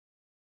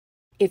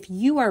If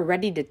you are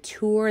ready to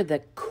tour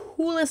the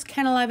coolest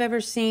kennel I've ever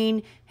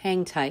seen,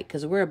 hang tight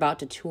because we're about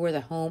to tour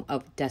the home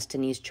of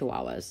Destiny's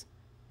Chihuahuas.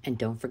 And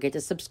don't forget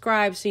to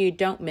subscribe so you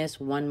don't miss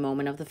one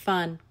moment of the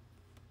fun.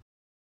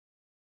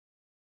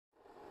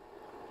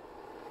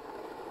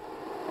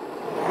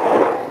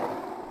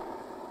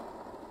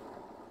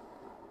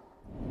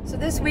 So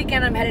this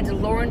weekend I'm headed to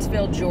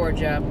Lawrenceville,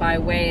 Georgia by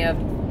way of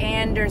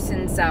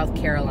Anderson, South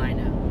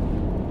Carolina.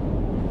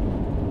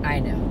 I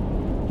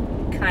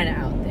know, kind of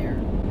out there.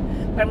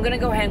 But I'm going to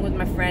go hang with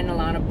my friend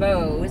Lana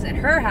at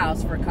her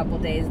house for a couple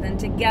days. Then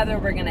together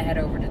we're going to head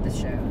over to the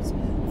shows.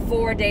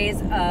 4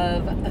 days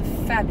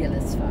of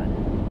fabulous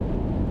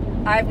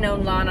fun. I've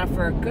known Lana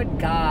for, good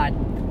God,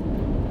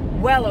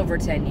 well over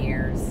 10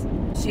 years.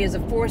 She is a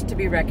force to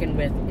be reckoned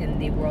with in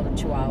the world of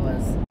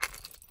Chihuahuas.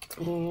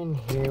 And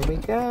here we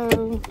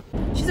go.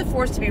 She's a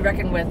force to be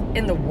reckoned with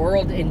in the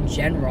world in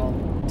general.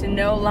 To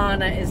know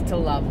Lana is to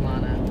love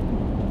Lana.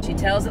 She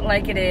tells it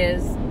like it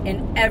is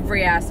in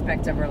every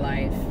aspect of her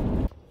life.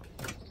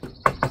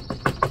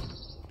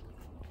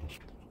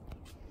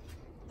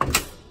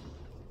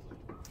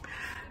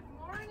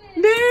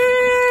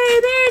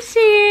 There she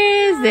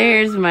is.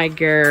 There's my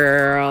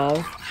girl.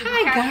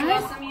 Hi,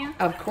 guys.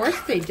 Of course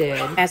they did.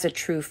 As a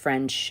true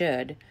friend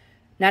should.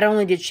 Not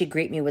only did she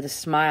greet me with a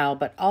smile,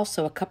 but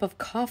also a cup of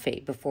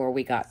coffee before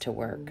we got to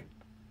work.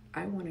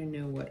 I want to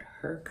know what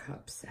her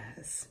cup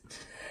says.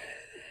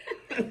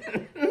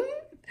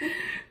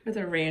 With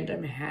a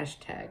random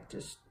hashtag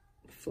just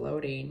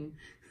floating,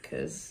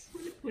 because...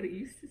 What it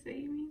used to say,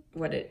 you mean?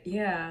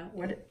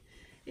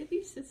 It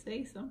used to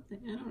say something.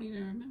 I don't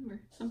even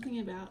remember. Something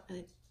about,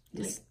 like,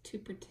 to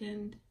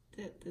pretend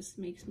that this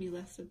makes me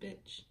less a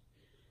bitch.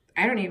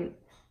 I don't even...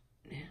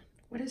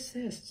 What is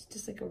this? It's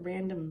just like a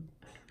random...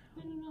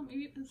 I don't know,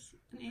 maybe it was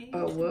an A.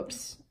 Oh,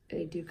 whoops.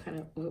 They do kind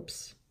of,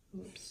 whoops.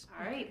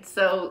 All right,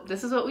 so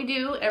this is what we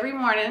do every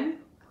morning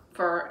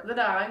for the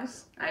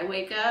dogs. I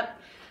wake up,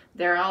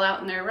 they're all out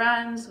in their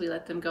runs. We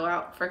let them go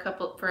out for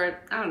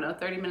I don't know,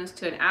 30 minutes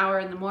to an hour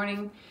in the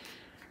morning.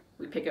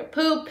 We pick up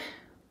poop.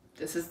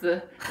 This is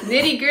the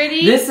nitty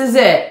gritty. This is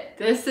it.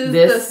 This is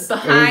the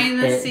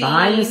behind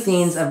the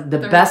scenes of the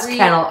best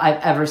kennel I've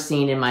ever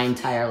seen in my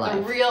entire life.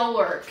 The real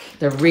work.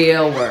 The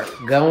real work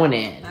going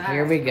in.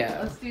 Here we go.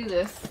 Let's do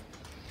this.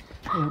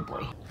 Oh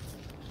boy.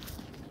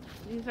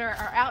 These are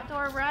our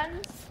outdoor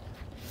runs.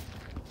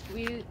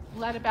 We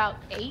let about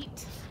 8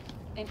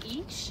 in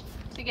each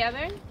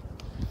together.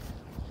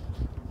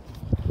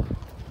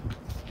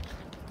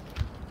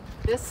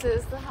 This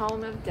is the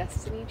home of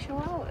Destiny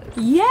Chihuahuas.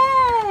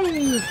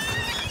 Yay!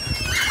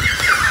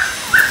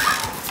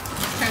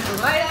 Turn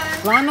the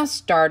light on. Lana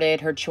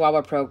started her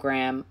Chihuahua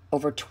program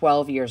over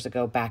 12 years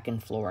ago back in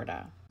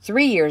Florida.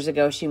 3 years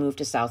ago, she moved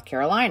to South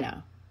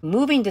Carolina.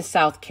 Moving to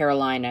South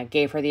Carolina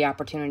gave her the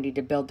opportunity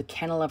to build the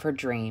kennel of her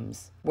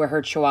dreams, where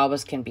her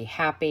Chihuahuas can be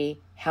happy,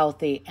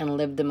 healthy, and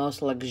live the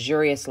most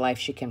luxurious life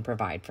she can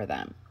provide for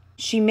them.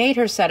 She made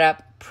her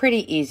setup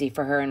pretty easy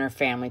for her and her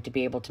family to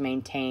be able to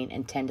maintain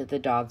and tend to the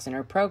dogs in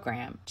her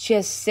program. She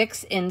has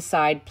 6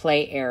 inside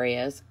play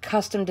areas,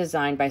 custom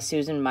designed by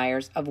Susan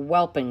Meyer of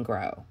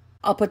Whelp-N-Grow.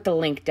 I'll put the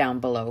link down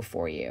below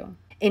for you.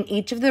 In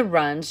each of the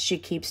runs, she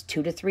keeps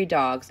 2 to 3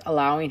 dogs,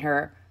 allowing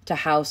her to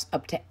house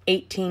up to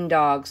 18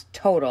 dogs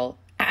total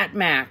at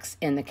max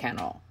in the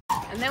kennel.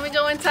 And then we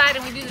go inside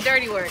and we do the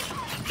dirty work.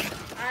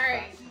 All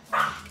right.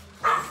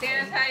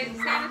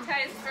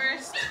 Sanitize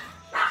first.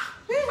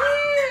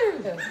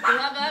 Woohoo!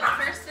 Glove up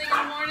first thing in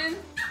the morning.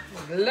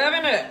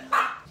 Loving it.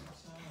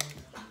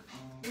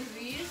 Use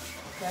these.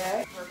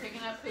 Okay. We're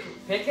picking up poop.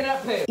 Picking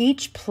up poop.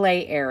 Each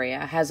play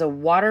area has a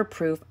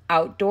waterproof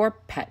outdoor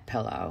pet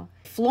pillow.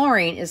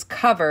 Flooring is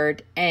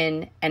covered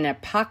in an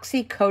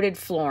epoxy-coated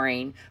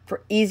flooring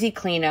for easy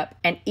cleanup,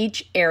 and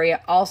each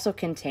area also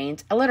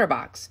contains a litter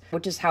box,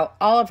 which is how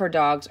all of her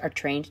dogs are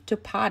trained to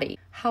potty.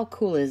 How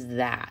cool is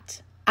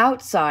that?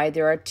 Outside,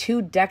 there are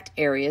 2 decked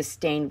areas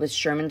stained with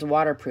Sherman's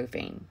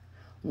waterproofing.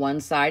 One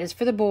side is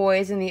for the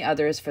boys and the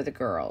other is for the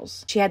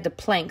girls. She had the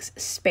planks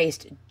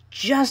spaced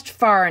just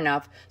far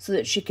enough so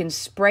that she can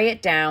spray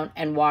it down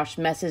and wash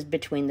messes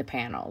between the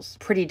panels.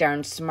 Pretty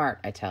darn smart,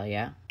 I tell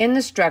ya. In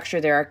the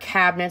structure, there are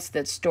cabinets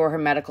that store her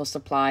medical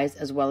supplies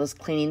as well as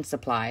cleaning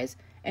supplies,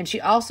 and she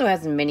also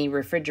has a mini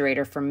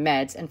refrigerator for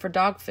meds and for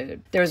dog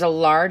food. There's a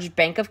large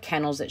bank of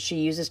kennels that she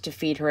uses to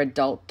feed her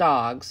adult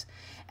dogs,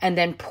 and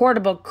then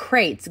portable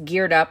crates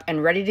geared up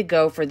and ready to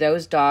go for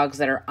those dogs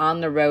that are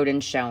on the road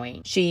and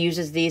showing. She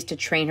uses these to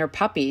train her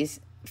puppies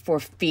for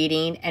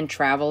feeding and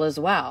travel as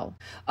well.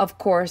 Of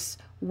course,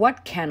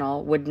 what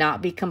kennel would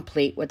not be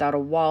complete without a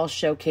wall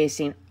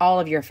showcasing all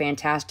of your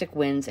fantastic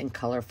wins and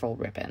colorful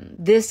ribbon?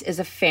 This is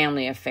a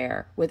family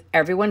affair with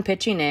everyone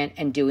pitching in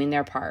and doing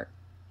their part.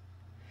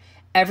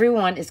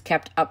 Everyone is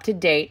kept up to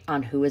date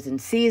on who is in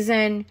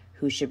season,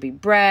 who should be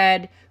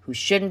bred, who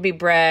shouldn't be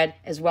bred,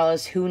 as well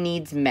as who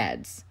needs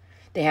meds.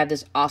 They have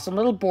this awesome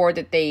little board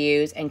that they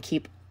use and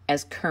keep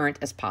as current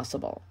as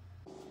possible.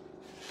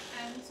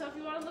 And so if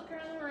you want to look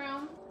around the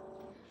room,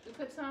 we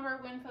put put some of our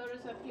win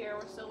photos up here.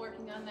 We're still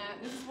working on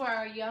that. This is where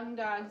our young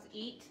dogs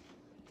eat.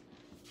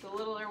 The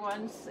littler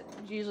ones,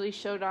 usually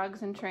show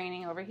dogs in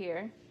training, over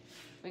here.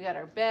 We got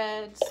our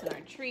beds and our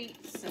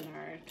treats and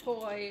our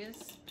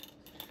toys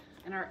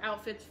and our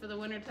outfits for the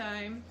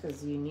wintertime.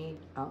 Because you need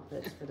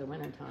outfits for the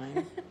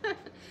wintertime.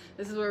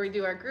 This is where we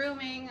do our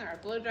grooming. Our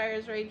blow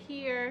dryer's right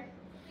here.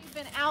 We've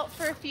been out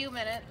for a few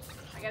minutes.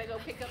 I gotta go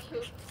pick up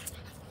poop.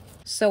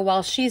 So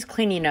while she's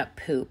cleaning up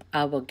poop,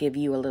 I will give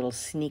you a little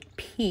sneak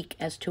peek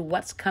as to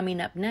what's coming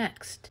up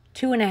next.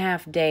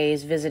 2.5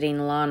 days visiting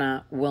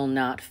Lana will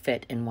not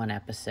fit in one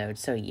episode,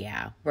 so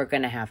yeah, we're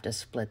going to have to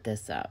split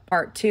this up.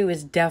 Part 2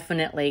 is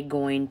definitely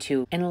going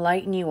to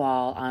enlighten you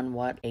all on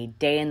what a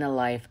day in the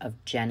life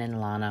of Jen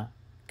and Lana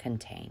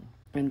contain.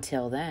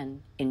 Until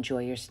then,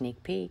 enjoy your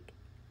sneak peek,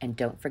 and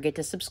don't forget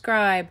to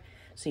subscribe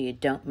so you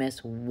don't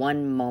miss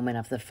one moment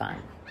of the fun.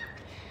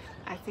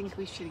 I think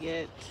we should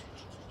get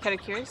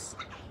pedicures.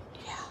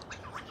 Yeah.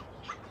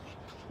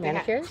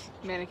 Manicures?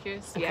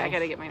 Manicures? Okay. Yeah, I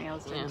gotta get my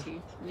nails done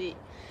too. Yeah.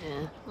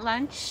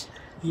 Lunch?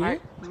 Yeah.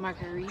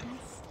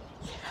 Margaritas?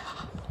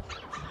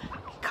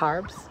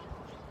 Carbs?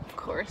 Of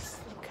course.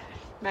 Okay.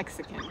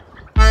 Mexican.